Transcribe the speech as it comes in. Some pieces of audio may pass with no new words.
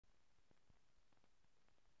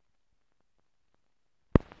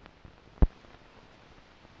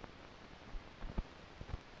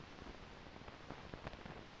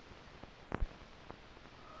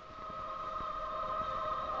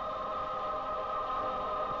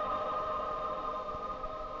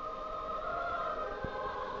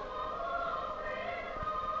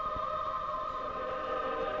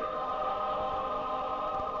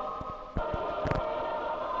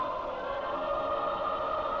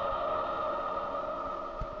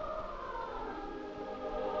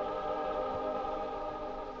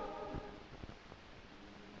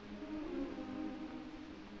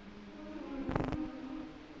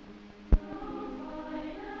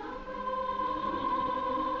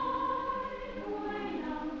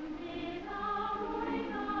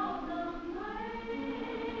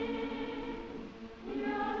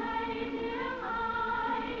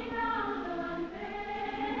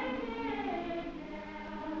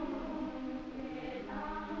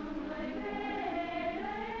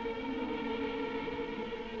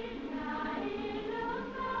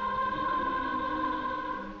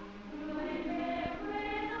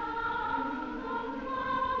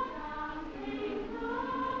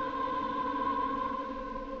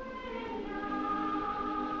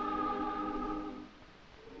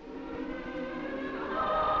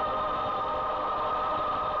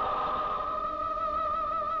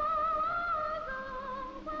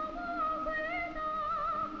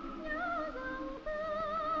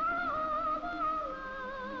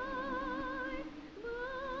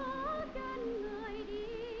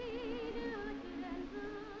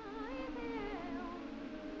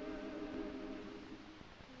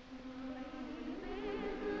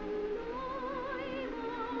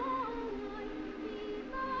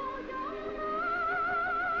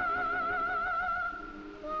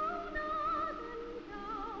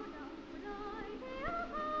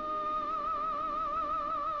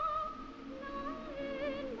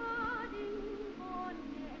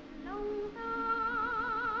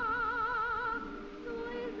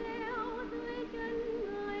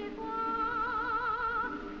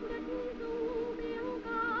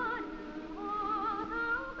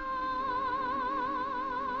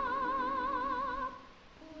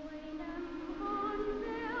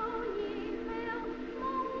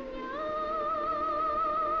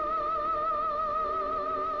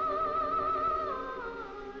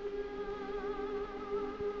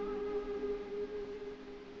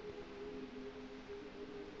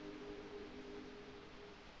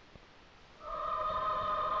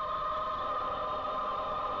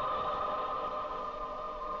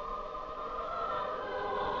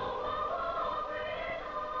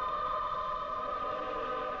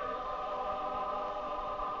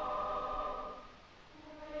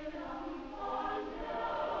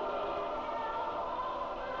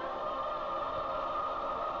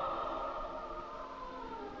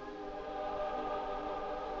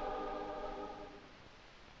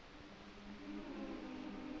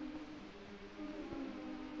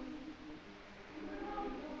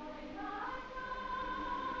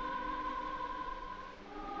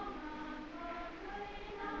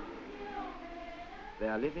They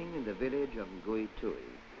are living in the village of Ngui Tui,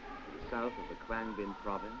 to the south of the Quang Binh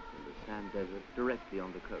province in the sand desert directly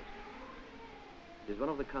on the coast. It is one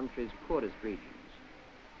of the country's poorest regions.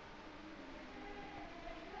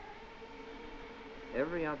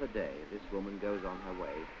 Every other day, this woman goes on her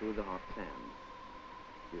way through the hot sand.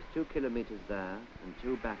 It is 2 kilometers there and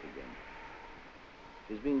 2 back again.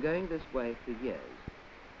 She's been going this way for years.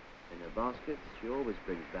 In her baskets, she always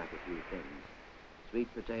brings back a few things. Sweet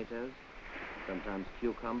potatoes, sometimes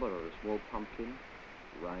cucumber or a small pumpkin,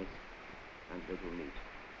 rice, and little meat.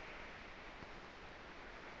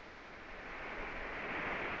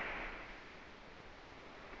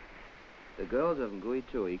 The girls of Ngui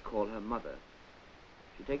Tui call her mother.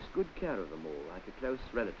 She takes good care of them all, like a close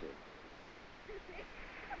relative.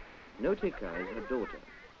 Notika is her daughter.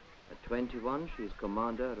 At 21, she is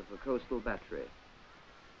commander of a coastal battery.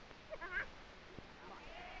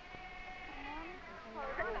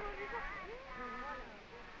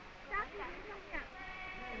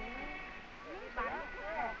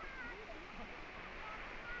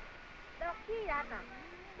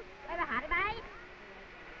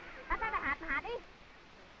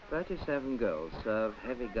 "37 girls serve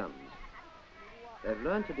heavy guns. They've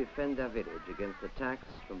learned to defend their village against attacks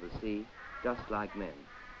from the sea, just like men.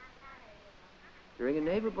 During a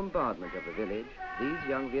naval bombardment of the village, these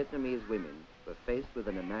young Vietnamese women were faced with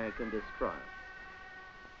an American destroyer.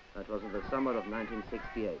 That was in the summer of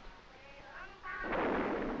 1968.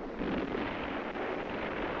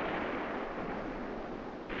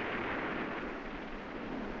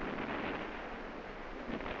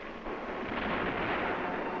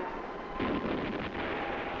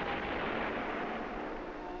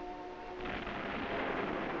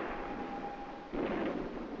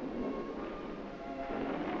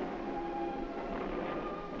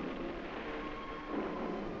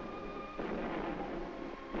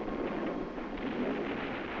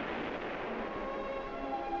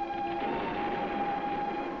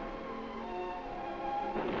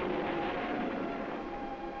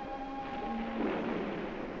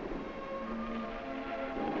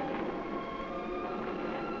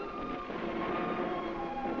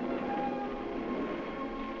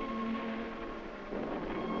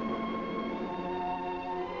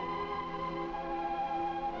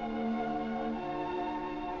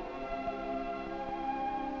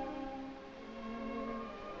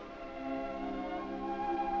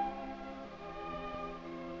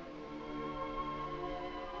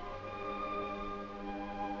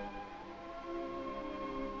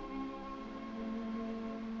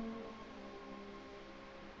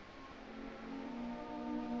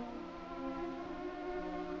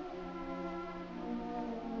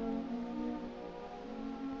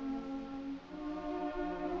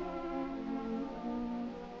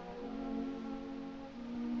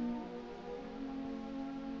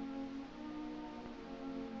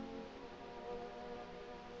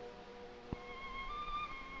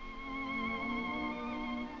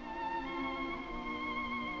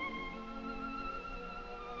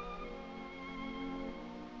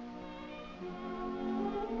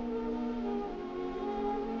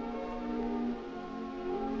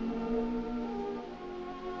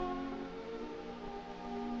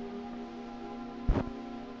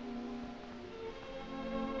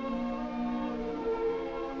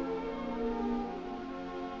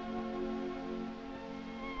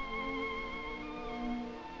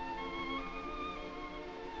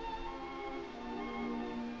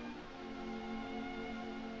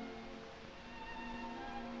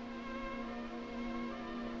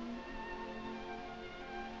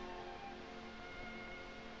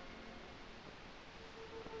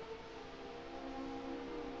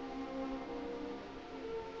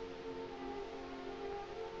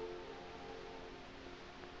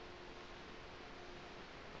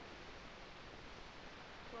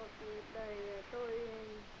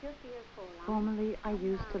 Formerly, I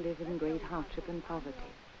used to live in great hardship and poverty.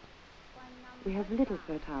 We have little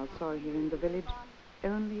fertile soil here in the village,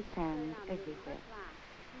 only sand everywhere.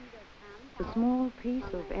 The small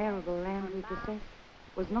piece of arable land we possessed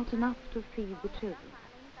was not enough to feed the children.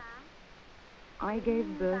 I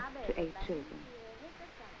gave birth to 8 children.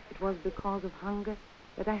 It was because of hunger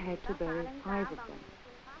that I had to bury 5 of them.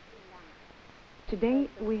 Today,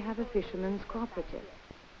 we have a fisherman's cooperative.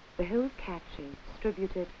 The whole catch is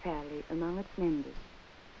distributed fairly among its members.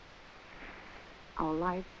 Our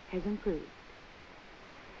life has improved.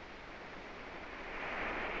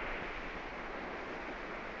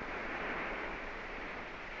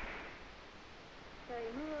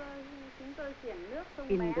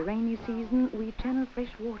 In the rainy season, we channel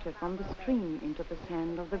fresh water from the stream into the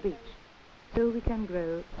sand of the beach, so we can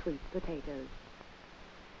grow sweet potatoes.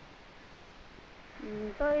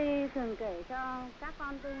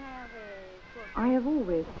 I have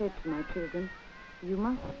always said to my children, you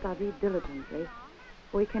must study diligently,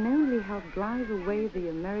 for we can only help drive away the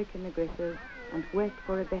American aggressors and work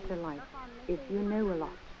for a better life if you know a lot.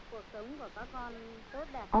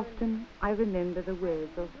 Often I remember the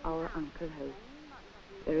words of our Uncle Ho.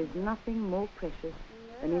 There is nothing more precious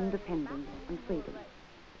than independence and freedom.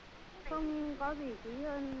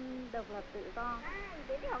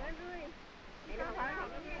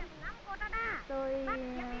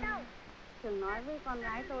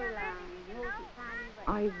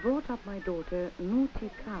 I brought up my daughter Nuti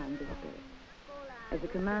Khan this way. As a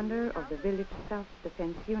commander of the village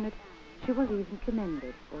self-defense unit, she was even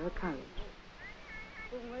commended for her courage.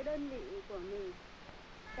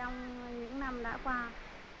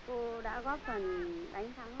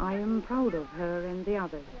 I am proud of her and the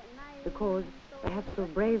others because they have so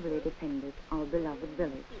bravely defended our beloved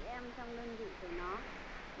village.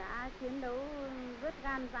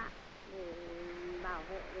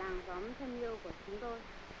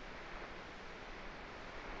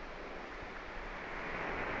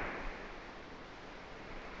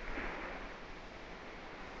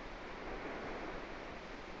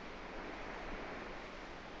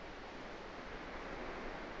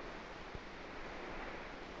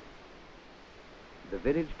 The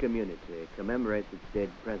village community commemorates its dead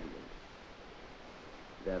president.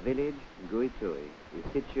 Their village, Guitui, is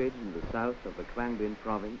situated in the south of the Quang Binh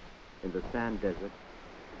province in the sand desert,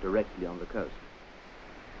 directly on the coast.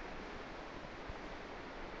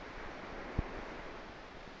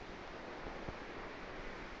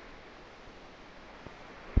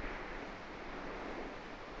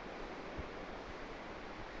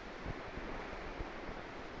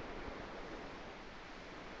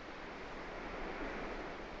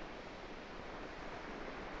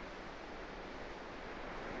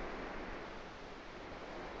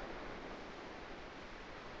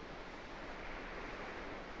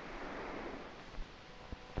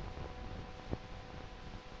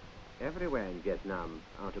 Everywhere in Vietnam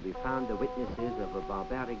are to be found the witnesses of a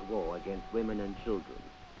barbaric war against women and children.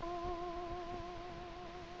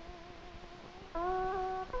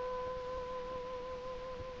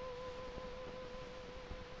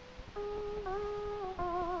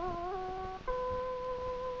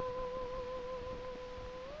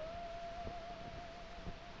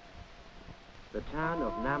 The town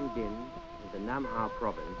of Nam Dinh in the Nam Ha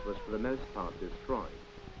province was for the most part destroyed.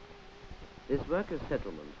 This workers'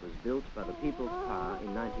 settlement was built by the People's Power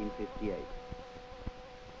in 1958.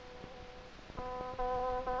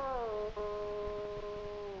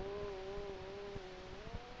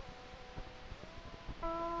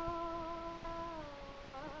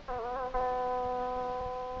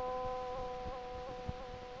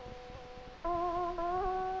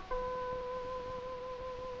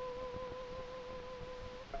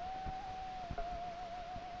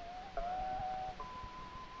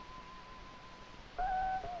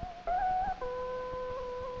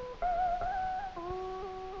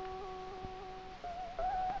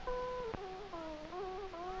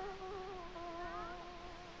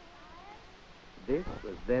 This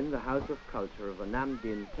was then the House of Culture of the Nam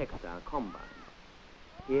Dinh Textile Combine.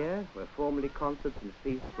 Here, where formerly concerts and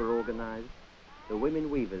feasts were organized, the women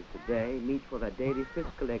weavers today meet for their daily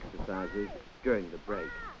physical exercises during the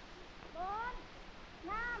break.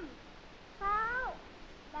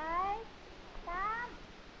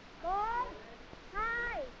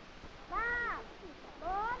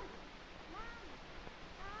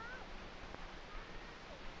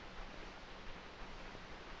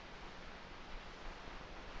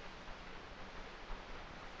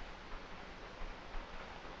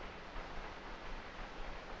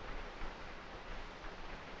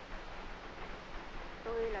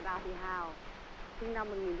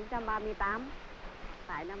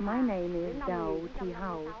 My name is Dao Thi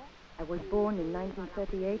Hao. I was born in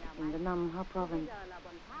 1938 in the Nam Ha province.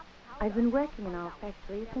 I've been working in our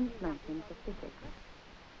factory since 1956.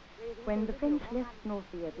 When the French left North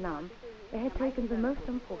Vietnam, they had taken the most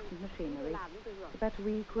important machinery, but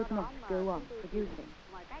we could not go on producing.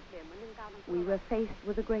 We were faced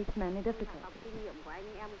with a great many difficulties.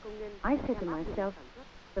 I said to myself,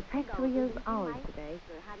 the factory is ours today,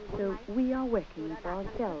 so we are working for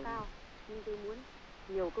ourselves.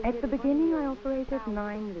 At the beginning, I operated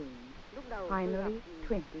 9 looms, finally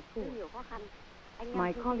 24.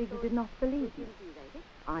 My colleagues did not believe me.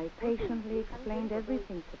 I patiently explained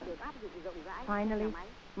everything to them. Finally,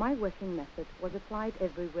 my working method was applied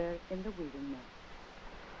everywhere in the weaving mill.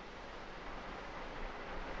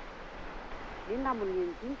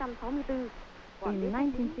 In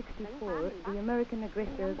 1964, the American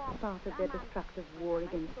aggressors started their destructive war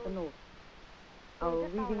against the North. Our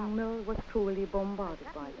weaving mill was cruelly bombarded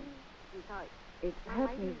by them. It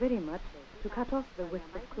hurt me very much to cut off the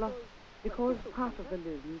width of cloth because part of the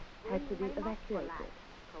looms had to be evacuated.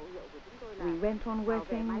 We went on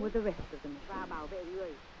working with the rest of the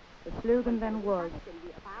machine. The slogan then was,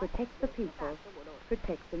 protect the people,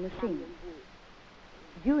 protect the machines.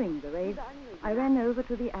 During the raid, I ran over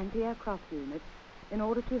to the anti-aircraft unit in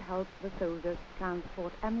order to help the soldiers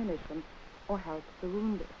transport ammunition or help the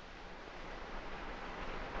wounded.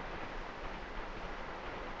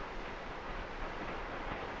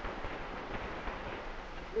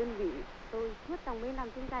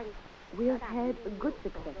 We have had good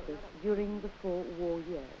successes during the 4 war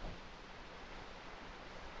years.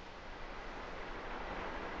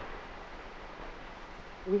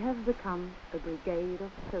 We have become a brigade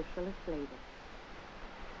of socialist labor.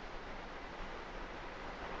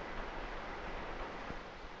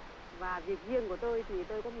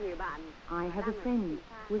 I have a friend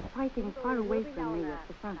who is fighting far away from me at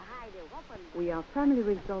the front. We are firmly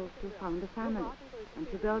resolved to found a family and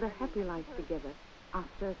to build a happy life together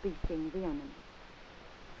after beating the enemy.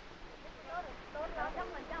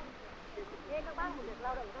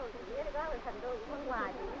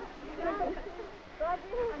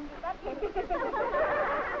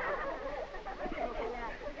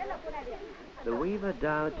 The weaver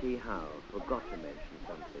Dao Ji Hao forgot to mention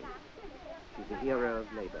something. She's a hero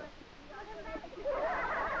of labor.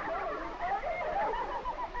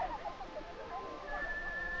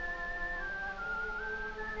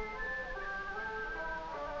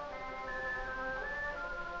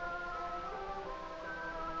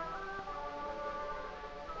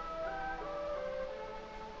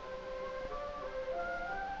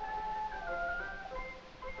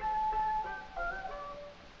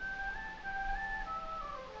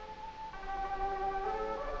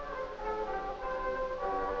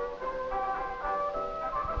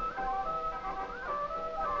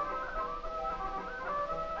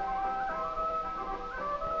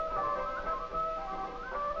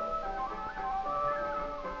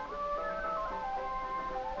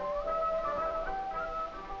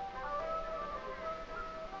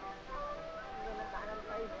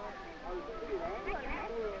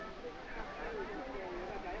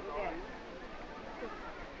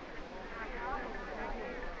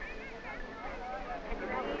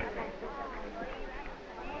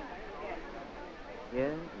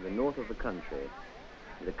 Here, in the north of the country,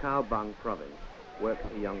 in the Cao Bang province, works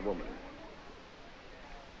a young woman.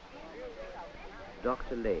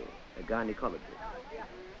 Dr. Lei, a gynecologist.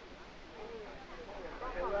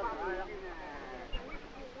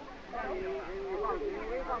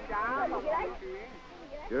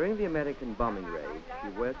 During the American bombing raid, she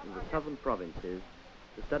worked in the southern provinces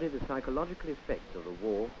to study the psychological effects of the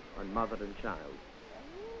war on mother and child.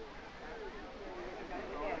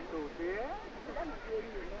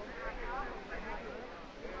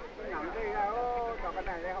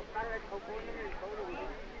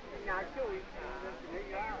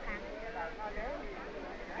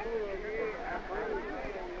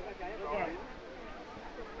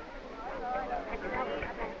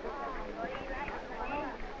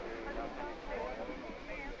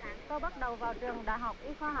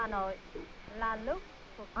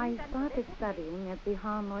 I started studying at the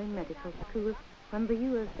Hanoi Medical School when the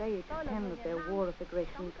USA extended their war of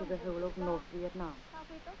aggression to the whole of North Vietnam.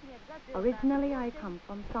 Originally, I come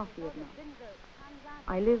from South Vietnam.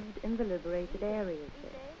 I lived in the liberated areas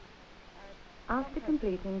there. After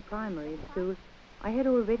completing primary school, I had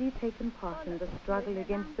already taken part in the struggle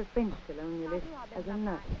against the French colonialists as a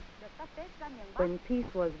nurse. When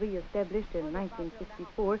peace was re-established in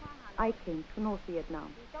 1954, I came to North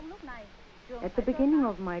Vietnam. At the beginning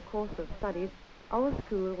of my course of studies, our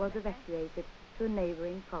school was evacuated to a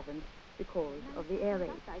neighboring province because of the air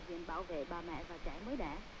raid.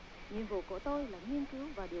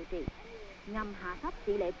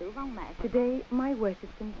 Today, my work is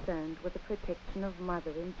concerned with the protection of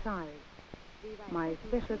mother and child. My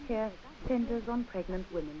special care centers on pregnant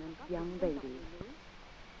women and young babies.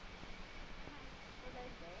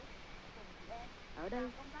 Ở đây,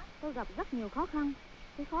 tôi gặp rất nhiều khó khăn.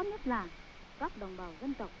 Cái khó nhất là các đồng bào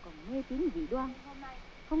dân tộc còn mê tín dị đoan,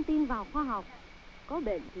 không tin vào khoa học, có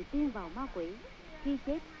bệnh thì tin vào ma quỷ, khi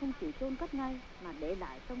chết không chịu chôn cất ngay mà để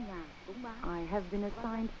lại trong nhà cúng bái. I have been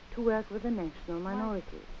assigned to work with the national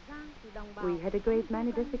minorities. We had a great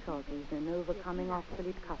many difficulties in overcoming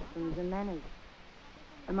obsolete customs and manners.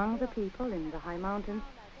 Among the people in the high mountains,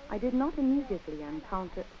 I did not immediately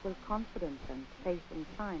encounter full confidence and faith in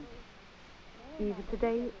science. Even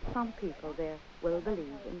today, some people there will believe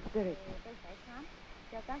in spirits.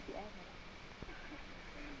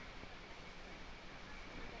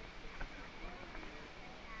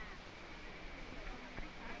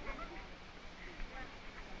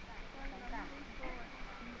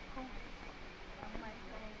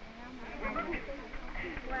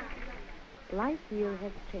 Life here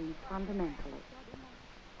has changed fundamentally.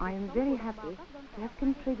 I am very happy to have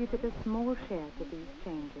contributed a small share to these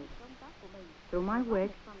changes. Through my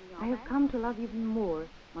work, I have come to love even more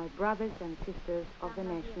my brothers and sisters of the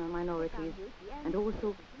national minorities and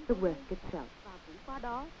also the work itself.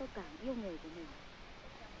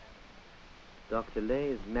 Dr. Lay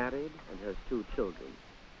is married and has 2 children.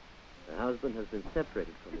 Her husband has been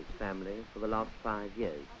separated from his family for the last 5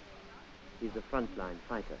 years. He's a frontline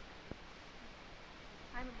fighter.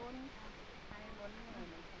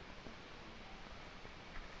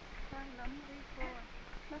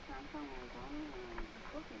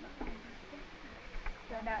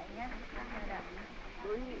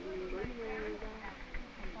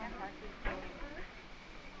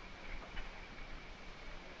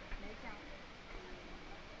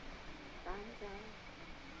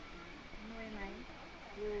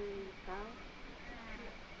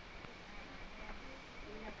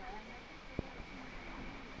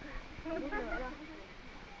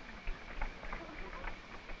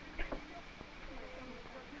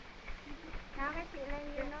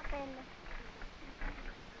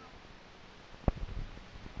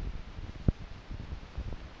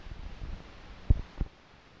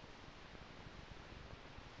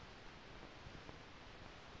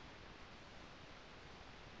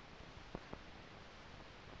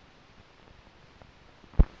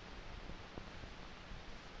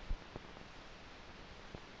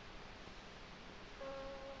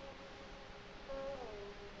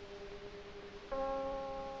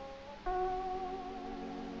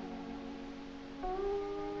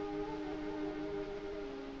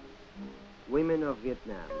 Women of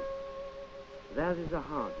Vietnam. Theirs is a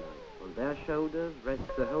hard life. On their shoulders rests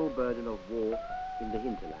the whole burden of war in the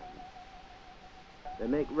hinterland. They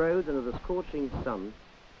make roads under the scorching sun.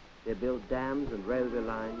 They build dams and railway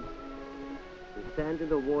lines. They stand in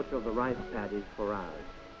the water of the rice paddies for hours.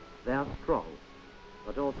 They are strong,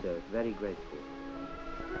 but also very graceful.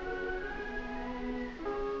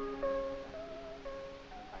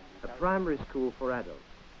 A primary school for adults.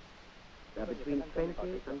 They are between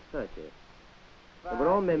 20 and 30. They were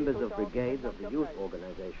all members of brigades of the youth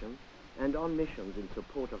organization and on missions in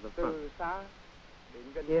support of the front.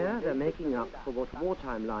 Here, they're making up for what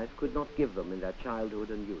wartime life could not give them in their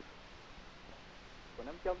childhood and youth.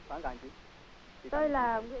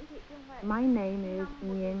 My name is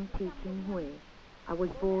Nguyen Thi Kim Hue. I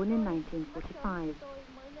was born in 1945.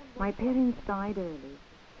 My parents died early.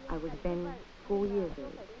 I was then 4 years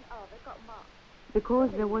old.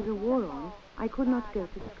 Because there was a war on, I could not go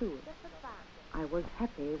to school. I was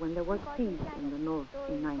happy when there was peace in the North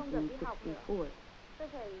in 1964.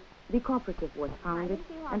 The cooperative was founded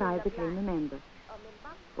and I became a member.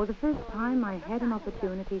 For the first time I had an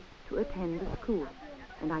opportunity to attend a school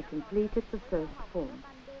and I completed the first form.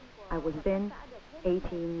 I was then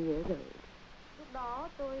 18 years old.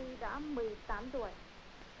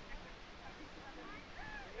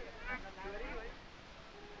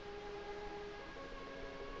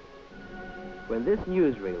 When this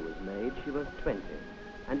newsreel was made, she was 20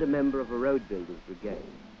 and a member of a road builders brigade.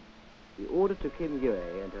 The order to Kim Yue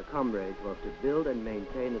and her comrades was to build and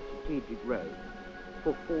maintain a strategic road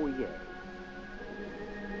for 4 years.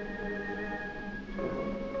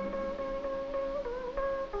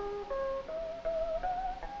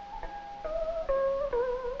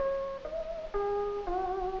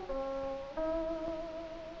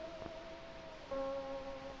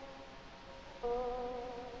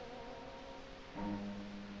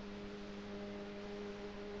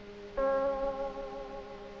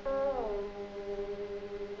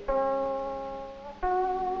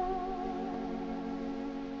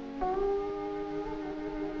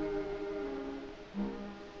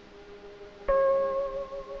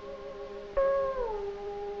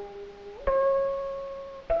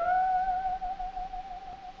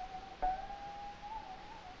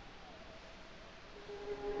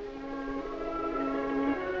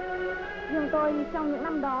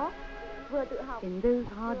 In those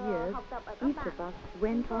hard years, each of us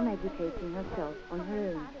went on educating herself on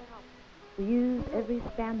her own. We used every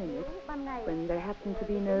spare minute, when there happened to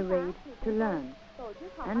be no raid, to learn.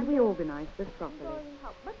 And we organized this properly,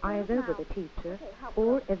 either with a teacher,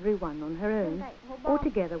 or everyone on her own, or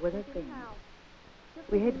together with her friends.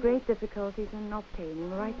 We had great difficulties in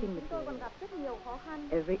obtaining writing Chúng tôi còn material. gặp rất nhiều khó khăn.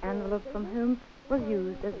 Every envelope from home was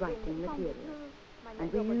used as writing material,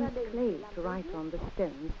 and we used clay to write on the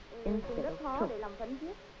stones instead Rất of khó chalk. để làm phấn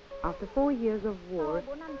viết. After 4 years of war,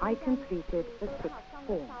 I completed the sixth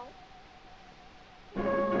form.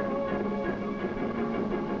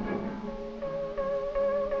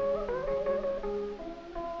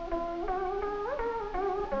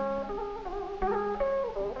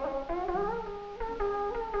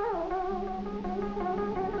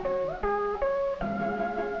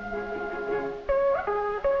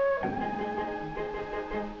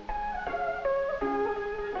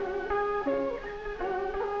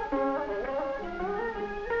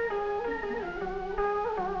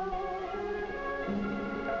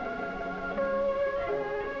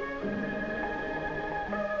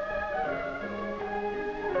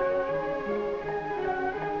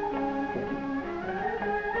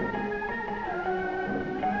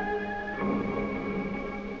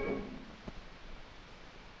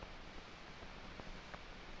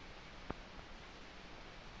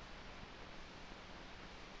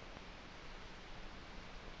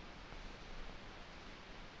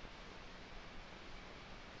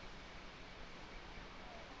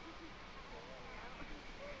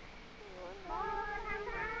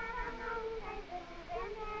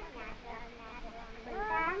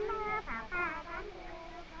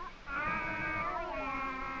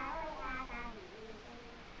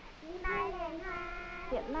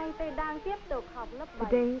 Hiện nay tôi đang tiếp tục học lớp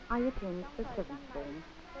 7. Today I attend the seventh form.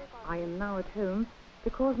 I am now at home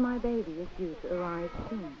because my baby is due to arrive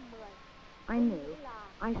soon. I know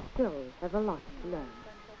I still have a lot to learn.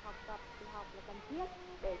 Cần phải học tập thì học là cần thiết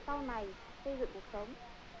để sau này xây dựng cuộc sống.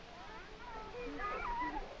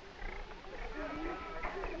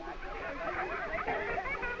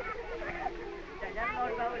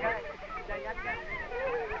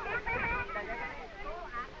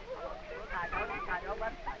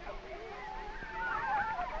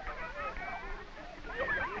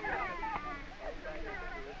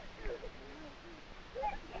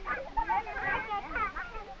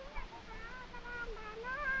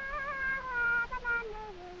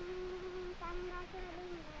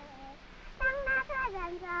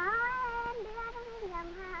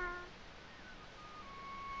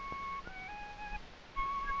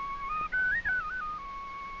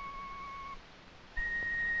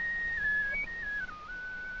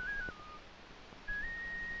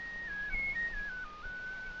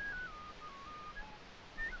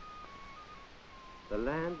 The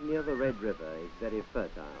land near the Red River is very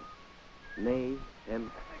fertile. Maize,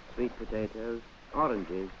 hemp, sweet potatoes,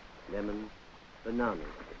 oranges, lemons, bananas.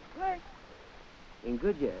 In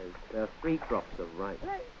good years, there are 3 crops of rice.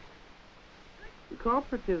 The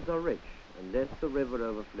cooperatives are rich unless the river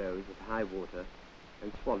overflows at high water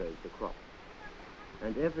and swallows the crop.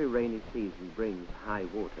 And every rainy season brings high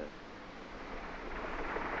water.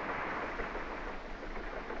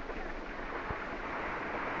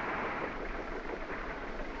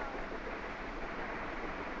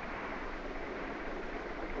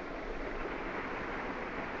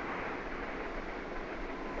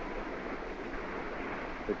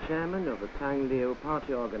 The chairman of the Tang Liu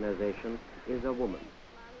party organization is a woman,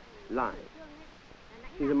 Lai.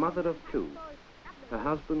 She's a mother of 2. Her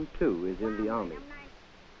husband, too, is in the army.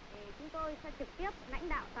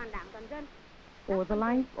 For the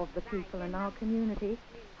life of the people in our community,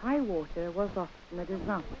 high water was often a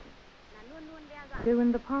disaster. So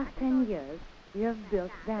in the past 10 years, we have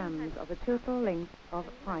built dams of a total length of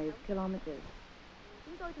 5 kilometers.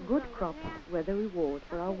 Good crops were the reward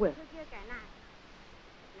for our work.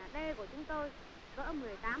 Đê của chúng tôi cỡ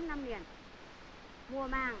 18 năm liền. Mùa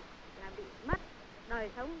màng là bị mất, đời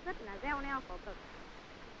sống rất là gieo neo khổ cực.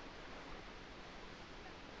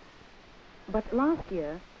 But last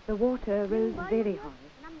year, the water rose very high,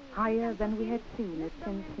 higher than we had seen it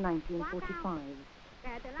since 1945.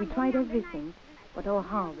 We tried everything, but our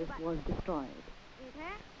harvest was destroyed. Vì thế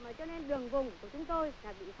mà cho nên đường vùng của chúng tôi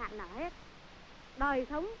là bị sạt lở hết. Đời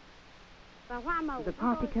sống và hoa màu. The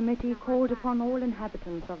party committee called upon all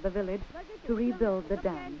inhabitants of the village to rebuild the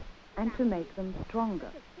dams and to make them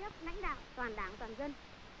stronger. Trực tiếp lãnh đạo toàn đảng toàn dân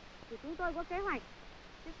thì chúng tôi có kế hoạch,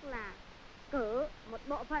 tức là cử một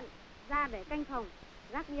bộ phận ra để canh phòng,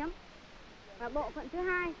 gác giếng. Và bộ phận thứ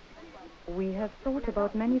hai, We have thought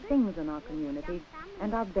about many things in our community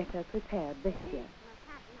and are better prepared this year.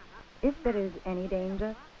 If there is any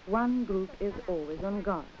danger, one group is always on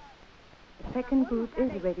guard. The second group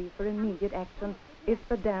is ready for immediate action if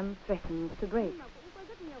the dam threatens to break.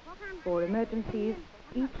 For emergencies,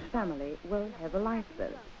 each family will have a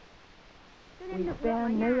lifeboat. We spare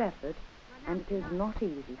no effort and it is not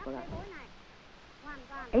easy for us.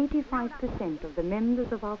 85% of the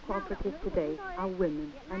members of our cooperative today are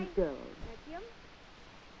women and girls.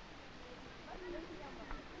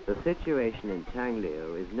 The situation in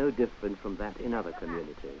Tanglio is no different from that in other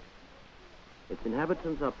communities. Its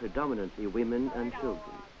inhabitants are predominantly women and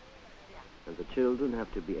children, and the children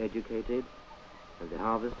have to be educated, and the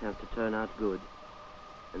harvest has to turn out good,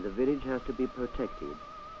 and the village has to be protected,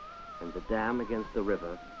 and the dam against the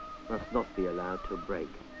river must not be allowed to break.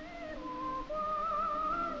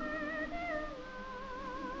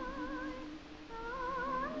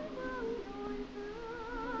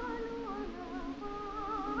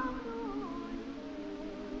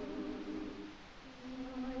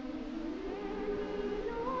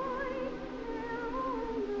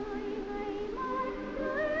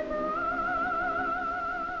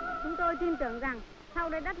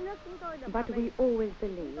 But we always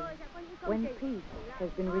believe when peace has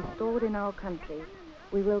been restored in our country,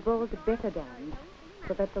 we will build better dams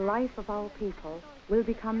so that the life of our people will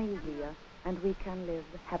become easier and we can live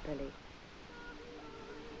happily.